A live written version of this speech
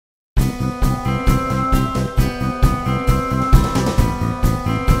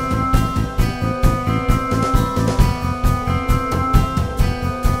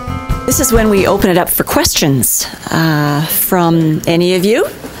is when we open it up for questions from any of you.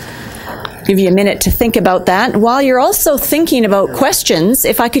 Give you a minute to think about that. While you're also thinking about questions,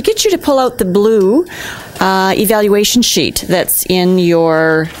 if I could get you to pull out the blue evaluation sheet that's in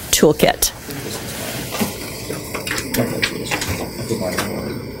your toolkit.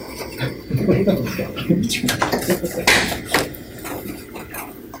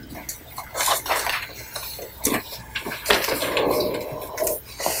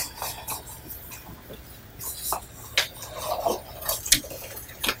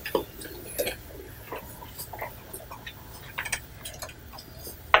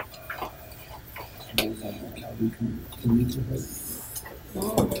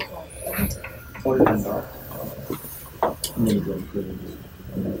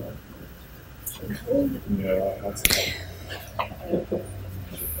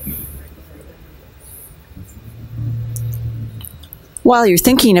 While you're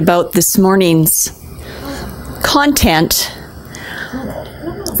thinking about this morning's content,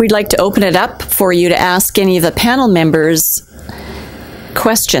 we'd like to open it up for you to ask any of the panel members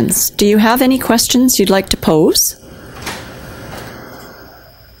questions. Do you have any questions you'd like to pose?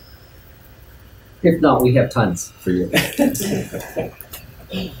 If not, we have tons for you.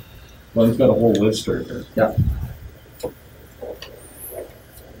 Well, he's got a whole list right there. Yeah.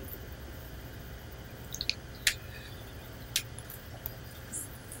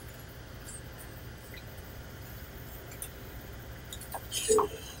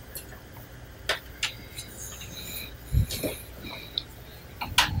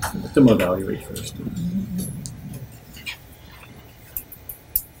 Them evaluate first.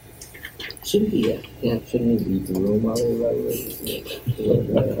 Shouldn't be shouldn't we leave the room while we evaluate?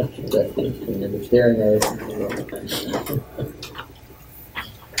 And then they're staring at us.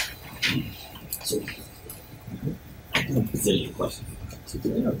 Position question. So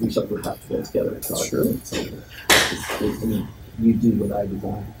do something we have to go together. Sure. I mean, you do what I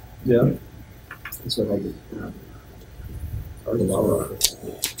design. Yeah. That's what I do.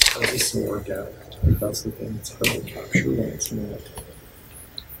 I'll just work out. Like that's the thing. It's hard to capture when it's not.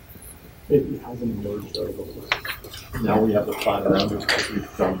 It hasn't emerged out of the work. Now we have the plan around us because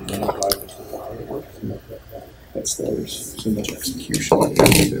we've done the drivers with how it works. That's there's so much execution.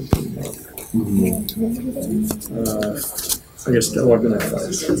 I guess they're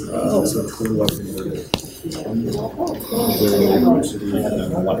organized. So we're working university and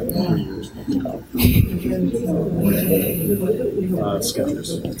then like 3 years. Sketchers.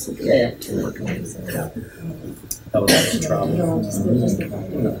 Yeah. That was travel. It's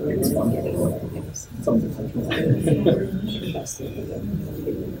fun.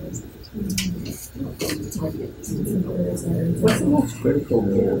 What's the most critical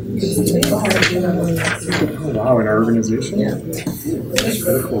role? Wow, in our organization? Yeah. It's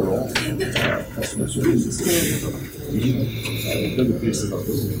critical role. Customer service. They're the pieces of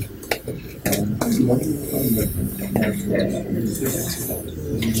this.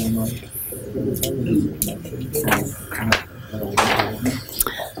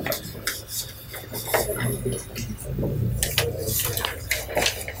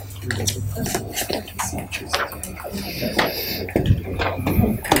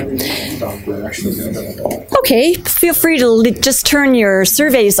 Okay, feel free to just turn your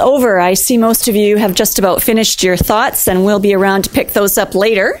surveys over. I see most of you have just about finished your thoughts, and we'll be around to pick those up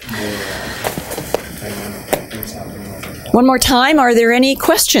later. One more time, are there any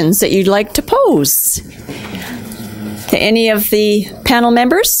questions that you'd like to pose to any of the panel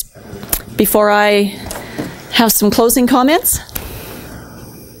members before I have some closing comments?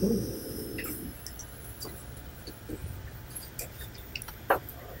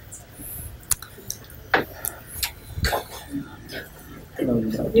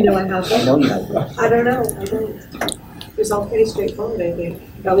 You know what happened? I know you have. I don't know. I don't. It's all pretty straightforward, I think.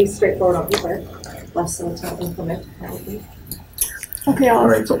 At least straightforward on paper. Less so to implement, probably. Okay, All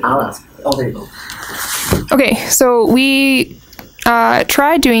right, so I'll ask. Oh, there you go. Okay, so we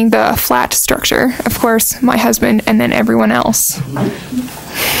tried doing the flat structure. Of course, my husband and then everyone else.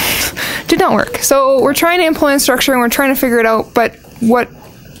 Did not work. So we're trying to implement structure and we're trying to figure it out, but what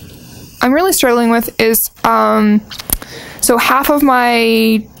I'm really struggling with is, so half of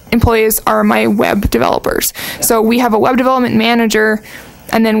my employees are my web developers. So we have a web development manager,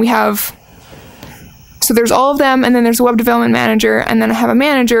 and then we have, so there's all of them, and then there's a web development manager, and then I have a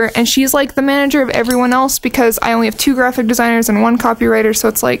manager, and she's like the manager of everyone else because I only have 2 graphic designers and 1 copywriter, so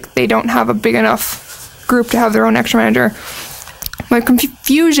it's like they don't have a big enough group to have their own extra manager. My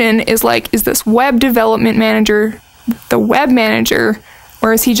confusion is like, is this web development manager the web manager,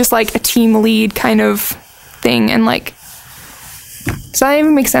 or is he just like a team lead kind of thing? And like, Does that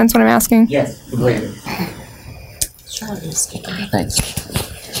even make sense what I'm asking? Yes, completely. Thanks.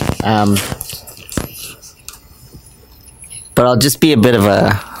 But I'll just be a bit of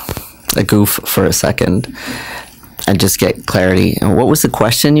a goof for a second and just get clarity. What was the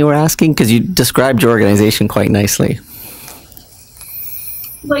question you were asking? Because you described your organization quite nicely.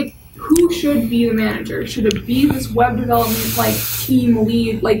 Like, who should be the manager? Should it be this web development, like, team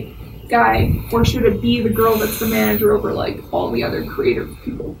lead, like, guy? Or should it be the girl that's the manager over, like, all the other creative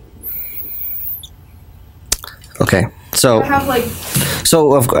people? Okay. So, I have, like...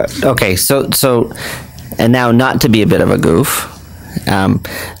 So, of course, okay, so, and now not to be a bit of a goof,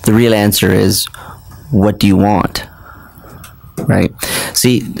 the real answer is, what do you want? Right?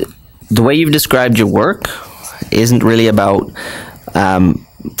 See, the way you've described your work isn't really about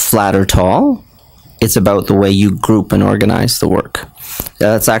flat or tall. It's about the way you group and organize the work.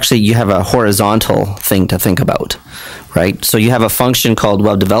 That's actually, you have a horizontal thing to think about, right? So you have a function called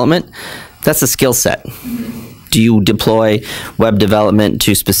web development. That's a skill set. Do you deploy web development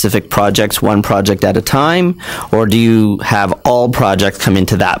to specific projects, one project at a time? Or do you have all projects come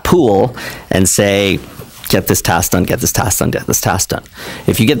into that pool and say, get this task done, get this task done, get this task done?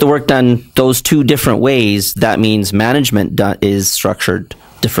 If you get the work done those two different ways, that means management is structured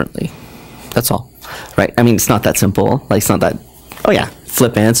differently. That's all, right? I mean, it's not that simple. Like, it's not that, oh yeah,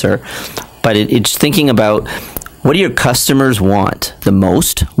 flip answer. But it's thinking about, what do your customers want the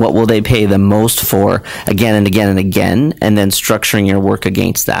most? What will they pay the most for again and again and again? And then structuring your work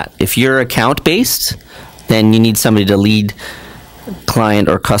against that. If you're account-based, then you need somebody to lead client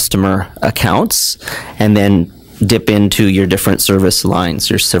or customer accounts and then dip into your different service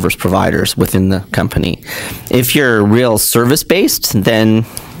lines, your service providers within the company. If you're real service-based, then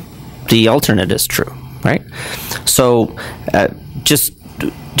the alternate is true, right? So just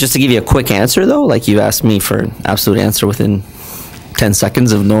to give you a quick answer, though, like you asked me for an absolute answer within 10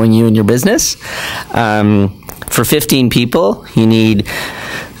 seconds of knowing you and your business. For 15 people, you need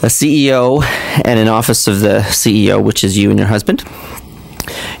a CEO and an office of the CEO, which is you and your husband.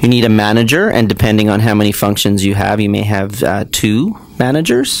 You need a manager, and depending on how many functions you have, you may have 2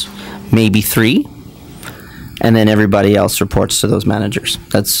 managers, maybe 3. And then everybody else reports to those managers.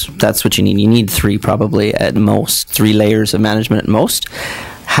 That's what you need. You need 3 probably at most, 3 layers of management at most.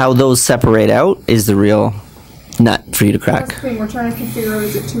 How those separate out is the real nut for you to crack. That's the thing, we're trying to figure out,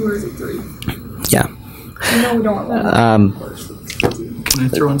 is it 2 or is it 3? Yeah. We know we don't want that. Can I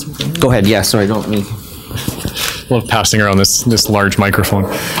throw in something? Go ahead. Yeah, sorry, don't me. Love passing around this large microphone.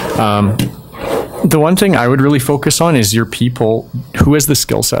 The one thing I would really focus on is your people. Who has the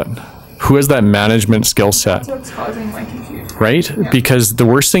skill set? Who has that management skill set? That's what's causing my confusion. Right? Yeah. Because the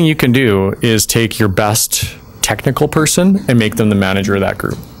worst thing you can do is take your best technical person and make them the manager of that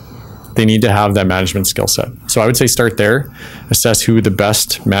group. They need to have that management skill set. So I would say start there, assess who the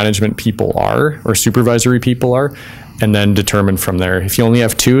best management people are or supervisory people are, and then determine from there. If you only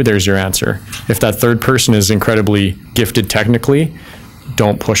have 2, there's your answer. If that third person is incredibly gifted technically,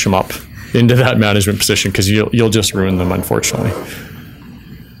 don't push them up into that management position because you'll just ruin them, unfortunately.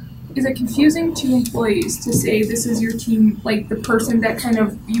 Is it confusing to employees to say this is your team, like the person that kind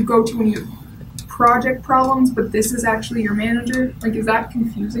of you go to when you have project problems, but this is actually your manager? Like, is that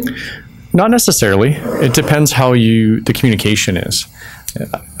confusing? Not necessarily. It depends how the communication is.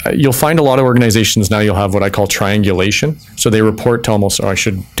 You'll find a lot of organizations now, you'll have what I call triangulation. So they report to almost, I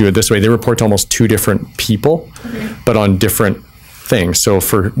should do it this way, they report to almost 2 different people, but on different things. So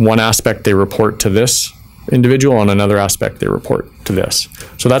for one aspect, they report to this individual, on another aspect, they report to this.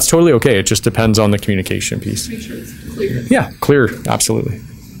 So that's totally okay. It just depends on the communication piece. Make sure it's clear. Yeah, clear, absolutely.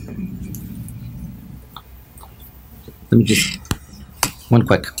 Let me just, one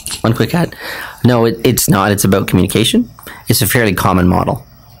quick add. No, it's not. It's about communication. It's a fairly common model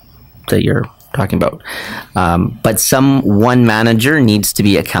that you're talking about. But one manager needs to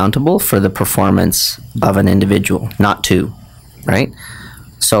be accountable for the performance of an individual, not 2, right?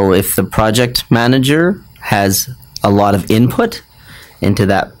 So if the project manager has a lot of input into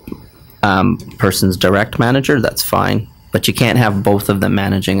that person's direct manager, that's fine. But you can't have both of them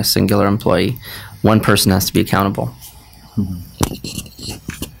managing a singular employee. One person has to be accountable.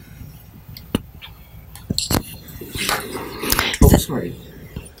 Oh, sorry.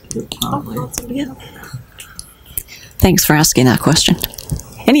 Thanks for asking that question.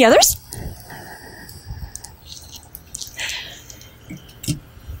 Any others?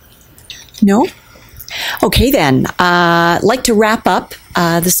 No? Okay then, I'd like to wrap up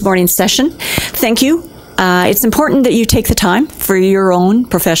this morning's session. Thank you. It's important that you take the time for your own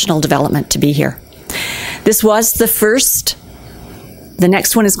professional development to be here. This was the first. The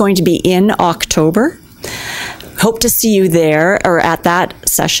next one is going to be in October. Hope to see you there or at that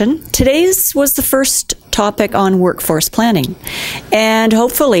session. Today's was the first topic on workforce planning. And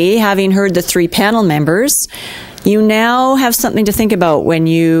hopefully, having heard the 3 panel members, you now have something to think about when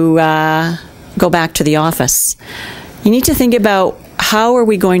you go back to the office. You need to think about how are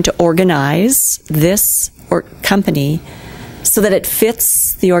we going to organize this company so that it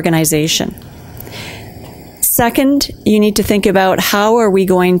fits the organization. Second, you need to think about how are we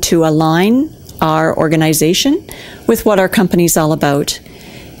going to align our organization with what our company is all about.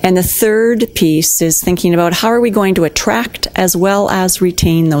 And the third piece is thinking about how are we going to attract as well as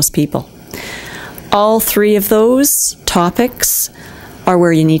retain those people. All 3 of those topics are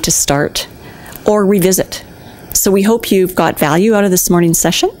where you need to start or revisit. So we hope you've got value out of this morning's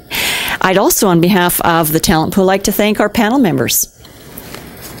session. I'd also, on behalf of the talent pool, like to thank our panel members.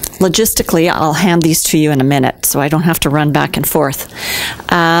 Logistically, I'll hand these to you in a minute, so I don't have to run back and forth.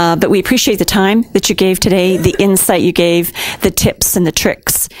 But we appreciate the time that you gave today, the insight you gave, the tips and the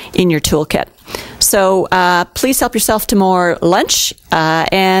tricks in your toolkit. So please help yourself to more lunch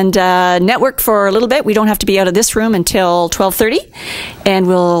and network for a little bit. We don't have to be out of this room until 12:30, and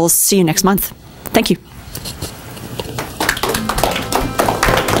we'll see you next month. Thank you.